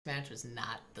match was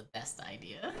not the best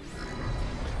idea.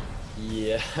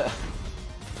 Yeah.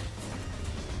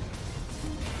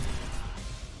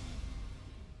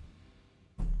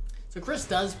 So Chris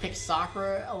does pick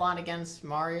Sakura a lot against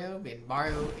Mario, but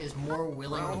Mario is more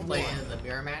willing to play the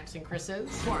mirror match than Chris is.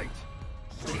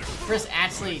 Chris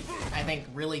actually, I think,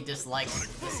 really dislikes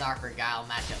the Sakura Guile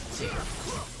matchup too.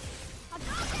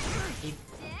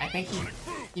 I think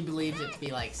he believes it to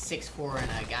be like 6-4 in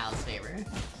Guile's favor.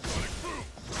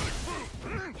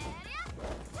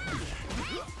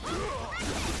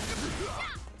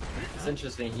 It's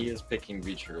interesting, he is picking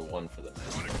V-Trigger 1 for the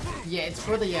match. Yeah, it's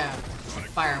for the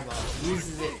fireball. He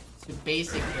uses it to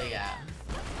basically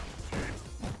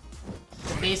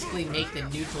make the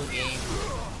neutral game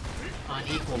on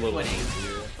equal footing.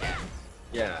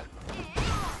 Yeah.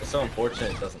 It's so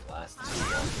unfortunate it doesn't last too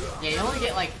long. Yeah, you only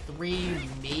get like 3,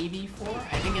 maybe 4.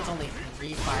 I think it's only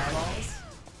 3 fireballs.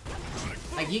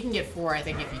 Like, you can get 4, I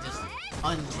think, if you just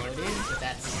unload it, but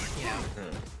that's, you know,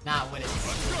 not what it's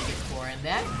really good for. And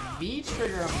that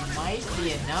V-Trigger might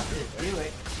be enough to do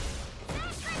it.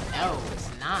 No, it's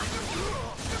not.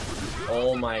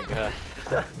 Oh my god.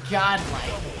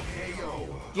 Godlike.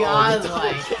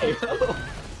 Godlike.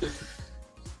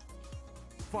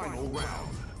 Final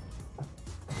round.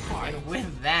 And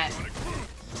with that,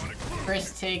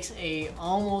 Chris takes a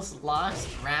almost lost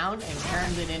round and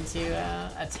turns it into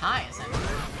a tie,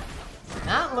 essentially.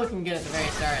 Not looking good at the very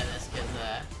start of this,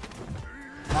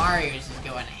 because Mario's just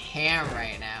going ham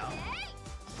right now.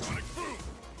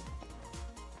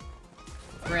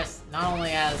 Chris not only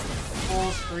has the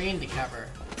full screen to cover,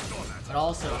 but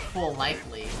also a full life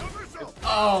lead.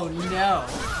 Oh no!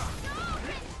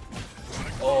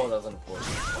 Oh, that was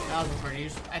unfortunate. That was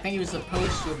unfortunate. I think he was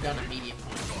supposed to have done a medium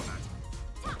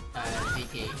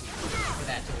DP for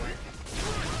that to work.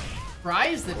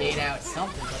 Tries the bait out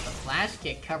something, but the flash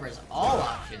kick covers all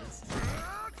options.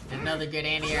 Another good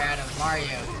anti-air out of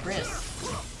Mario.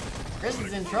 Chris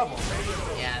is in trouble.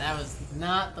 Yeah, that was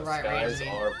not the right range. Guys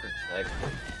are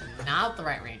protected. Not the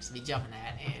right range to be jumping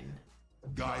at, and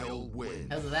Guile wins.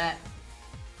 because of that,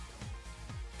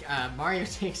 Mario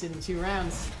takes it in 2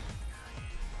 rounds.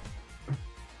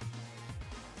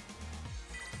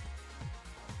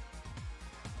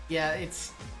 Yeah,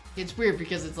 it's weird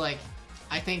because it's like,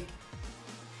 I think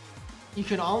you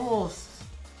can almost,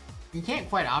 you can't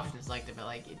quite option select it, but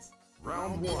like it's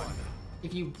Round 1.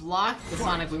 if you block the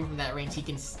Sonic Boom from that range, he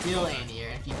can still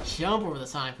anti-air. If you jump over the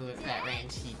Sonic Boom at that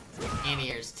range, he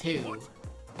anti-airs too.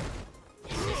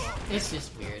 It's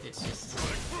just weird. It's just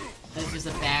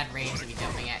a bad range to be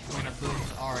jumping at when a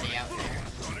boom's already out there.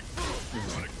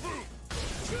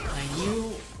 Like,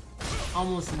 you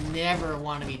almost never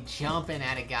want to be jumping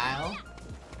at a Guile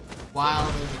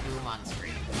while there's a boom on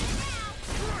screen.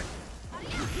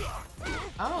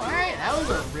 Oh, alright, that was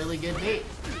a really good bait.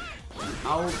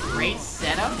 Oh, great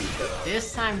setup.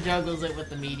 This time juggles it with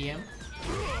the medium.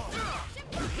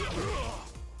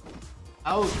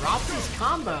 Oh, drops his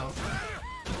combo.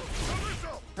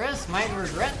 Chris might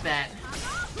regret that.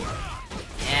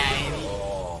 Yeah,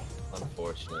 Oh,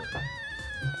 unfortunate.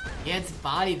 he gets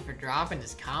bodied for dropping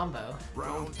his combo.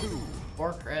 Round 2.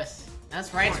 Poor Chris.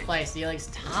 That's right, Splice. Like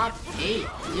top 8.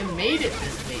 You made it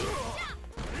this week.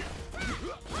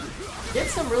 Get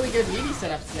some really good meaty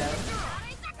setups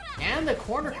though. And the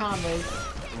corner combo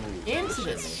into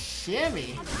the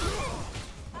shimmy.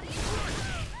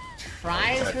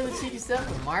 Tries for the cheeky stuff,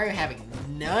 but Mario having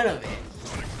none of it.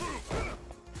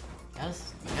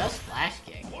 Just flash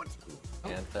kick.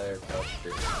 Anti-air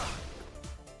coaster.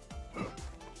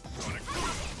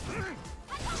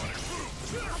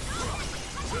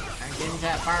 Alright, getting to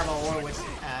that fireball war, which,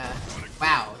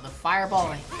 wow, the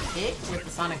fireball hit with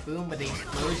the Sonic Boom, but the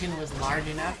explosion was large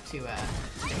enough to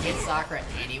hit Sakura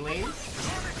anyways.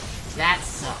 That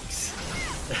sucks.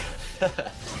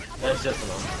 That's just an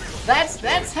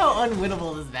That's how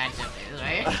unwinnable this matchup is,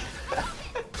 right?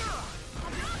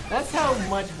 That's how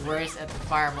much worse at the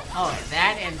fireball. Oh,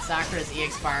 that and Sakura's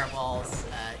EX fireballs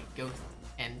go,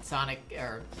 and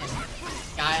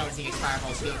Guile's EX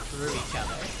fireballs go through each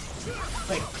other.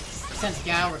 Like, since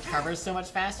Guile recovers so much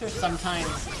faster, sometimes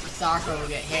Sakura will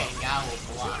get hit and Guile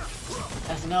will block.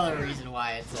 That's another reason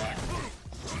why it's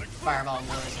fireball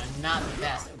wars are not the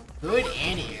best. Good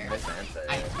anti-air.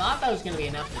 I thought that was gonna be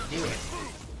enough to do it.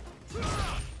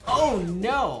 Oh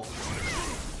no!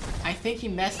 I think he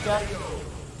messed up.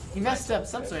 He messed up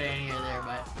some sort of anti-air there,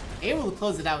 but able to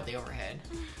close it out with the overhead.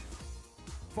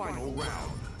 Final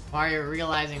round. Mario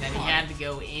realizing that he had to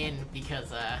go in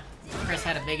because Chris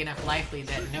had a big enough life lead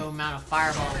that no amount of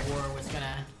fireball war was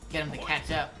gonna get him to catch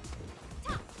up.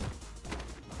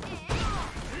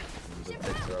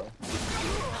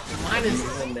 Minus.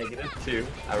 He's a -2.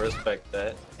 I respect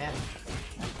that. Yeah.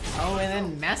 Oh, and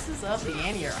then messes up the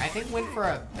anti-air. I think went for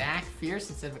a back fierce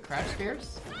instead of a crouch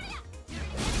fierce.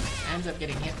 Ends up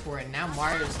getting hit for it. Now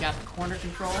Mario's got the corner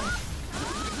control.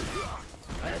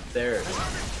 Right there.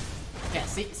 Yeah,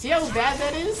 see how bad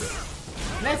that is?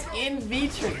 And that's in V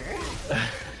trigger.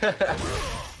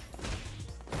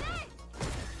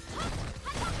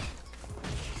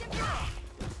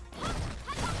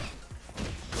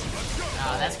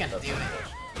 Oh, that's gonna do it.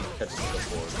 Catches the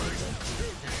board.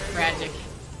 Tragic.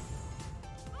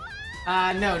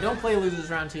 No, don't play losers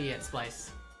round 2 yet,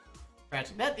 Splice.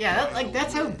 Tragic.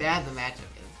 That's how bad the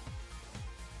matchup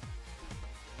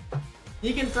is.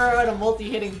 You can throw out a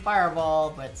multi-hitting fireball,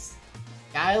 but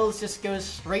Guile just goes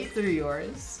straight through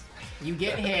yours. You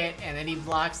get hit, and then he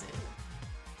blocks it.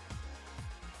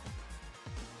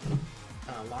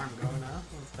 Alarm going off.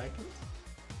 1 second.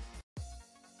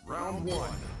 Round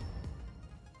 1.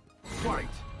 Fight.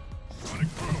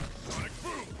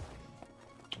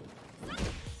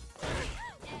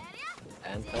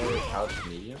 Anti-couch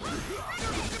medium?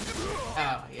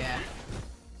 Oh, yeah.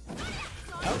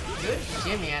 Oh, good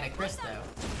shimmy out of Chris, though.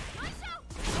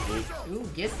 Ooh,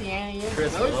 gets the anti-air.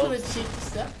 Chris Goes for the loves- cheeky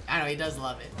stuff. I know, he does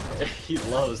love it. He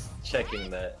loves checking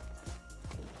that.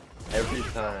 Every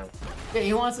time. Yeah,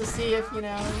 he wants to see if, you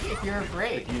know, if you're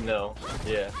afraid. You know.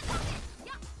 Yeah.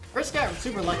 Chris got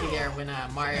super lucky there when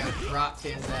Mario dropped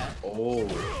his, Oh.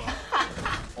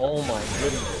 Oh my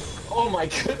goodness. Oh my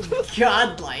goodness.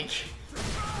 godlike.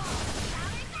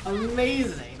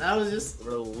 Amazing. That was just...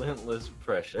 Relentless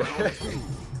pressure.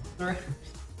 Fight.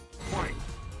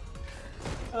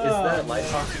 Oh, Is that man. light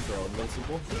hockey or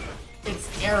invincible? It's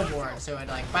airborne, so it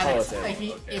like by Oh, the it's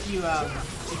airborne, if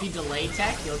you delay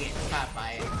tech, you'll get caught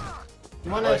by it. You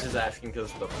I wanna? was just asking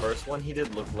because the first one he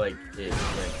did look like it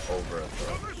went over a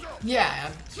throw. Yeah,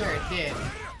 I'm sure it did.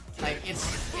 Like it's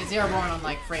airborne on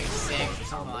like frame 6 or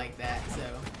something like that. So.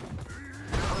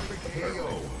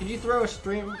 Did you throw a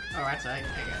stream? Oh, actually, I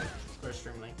got it. Throw a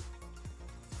stream link.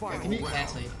 Yeah, can you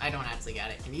actually? I don't actually got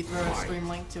it. Can you throw a stream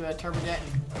link to a Turbojet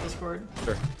in Discord?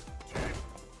 Sure.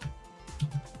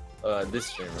 This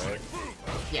stream, right?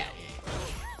 Yeah.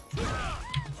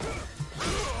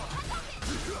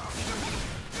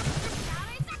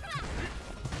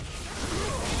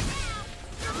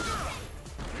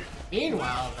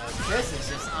 Meanwhile, though, Chris is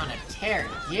just on a tear,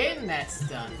 getting that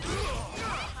stun.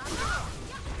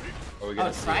 Are we gonna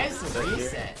Oh, see tries a the set here?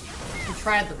 reset. He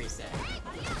tried the reset.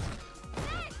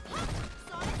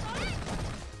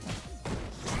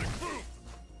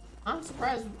 I'm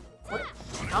surprised. What?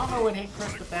 I don't know what hit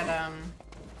Chris with that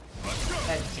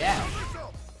that jab.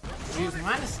 He was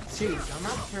 -2, so I'm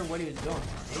not sure what he was going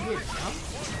for. Maybe a jump?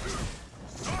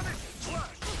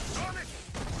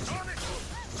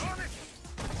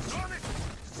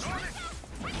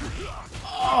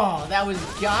 Oh, that was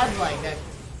godlike. That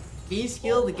B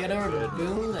skill to get over the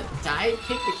boom, the dive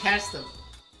kick to catch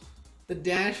the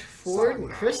dash forward, and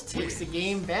Chris takes the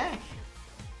game back.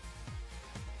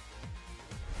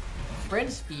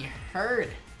 Friends be heard.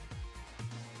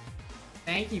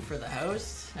 Thank you for the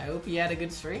host. I hope you had a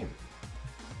good stream.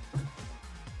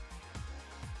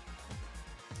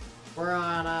 We're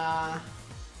on,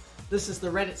 this is the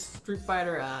Reddit Street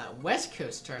Fighter West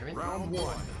Coast tournament. Round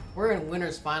 1. We're in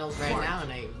winners finals right now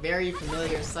in a very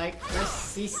familiar sight.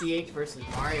 ChrisCCH versus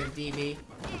MarioDB.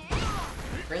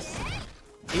 Chris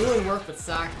doing work with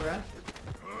Sakura,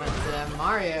 but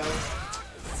Mario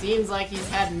seems like he's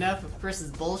had enough of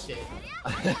Chris's bullshit.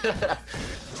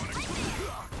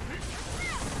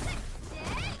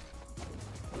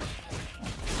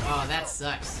 Oh, that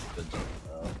sucks.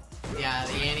 Yeah,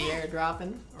 the anti-air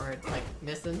dropping, or like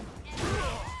missing.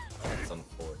 That's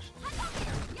unfortunate.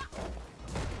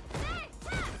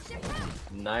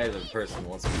 Neither person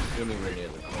wants to be anywhere near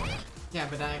the corner. Yeah,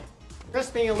 but Chris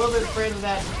being a little bit afraid of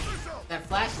that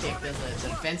flash kick does a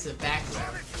defensive back throw.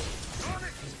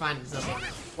 He's finding himself in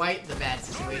quite the bad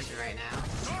situation right now.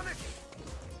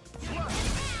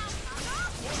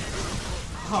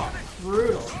 Oh,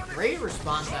 brutal. Great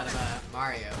response out of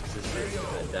Mario. This is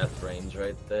the death range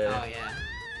right there. Oh, yeah.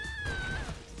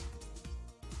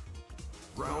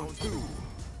 Round 2.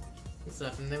 Good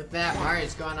stuff. And then with that,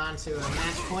 Mario's gone on to a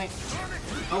match point.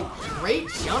 Oh, great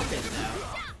jumping, though.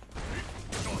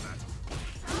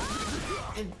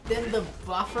 And then the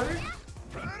buffer.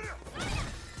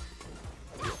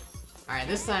 Alright,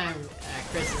 this time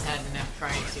Chris has had enough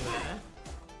trying to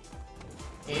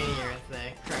anti-air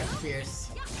the crouch fierce.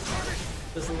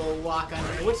 Does a little walk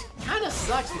under it, which kind of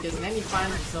sucks because then he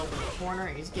finds himself in the corner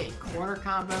and he's getting corner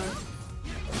comboed.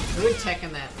 Good tech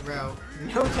on that throw.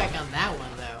 No tech on that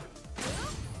one though.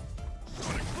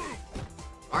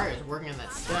 Mario's working on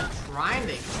that stun, trying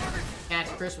to catch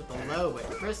Chris with the low, but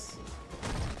Chris...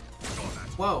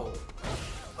 Whoa.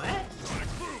 What?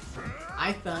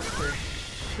 I thought for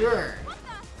sure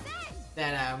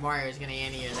that Mario was gonna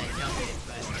anti-air that jump hit,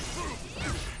 but...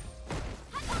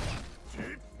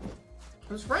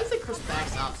 I'm surprised that Chris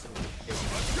backs off so much.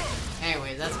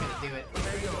 Anyways, that's gonna do it.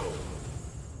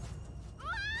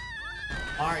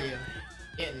 Mario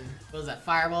getting, what was that,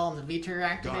 Fireball and the V-trigger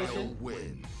activation?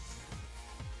 Win.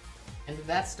 End of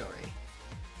that story.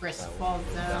 Chris falls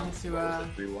down to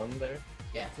 3-1 there.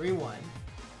 Yeah, 3-1.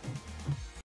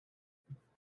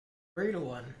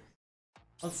 3-1.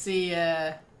 Let's see, all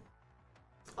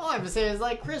I have to say is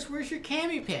like, Chris, where's your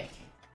Cammy pick?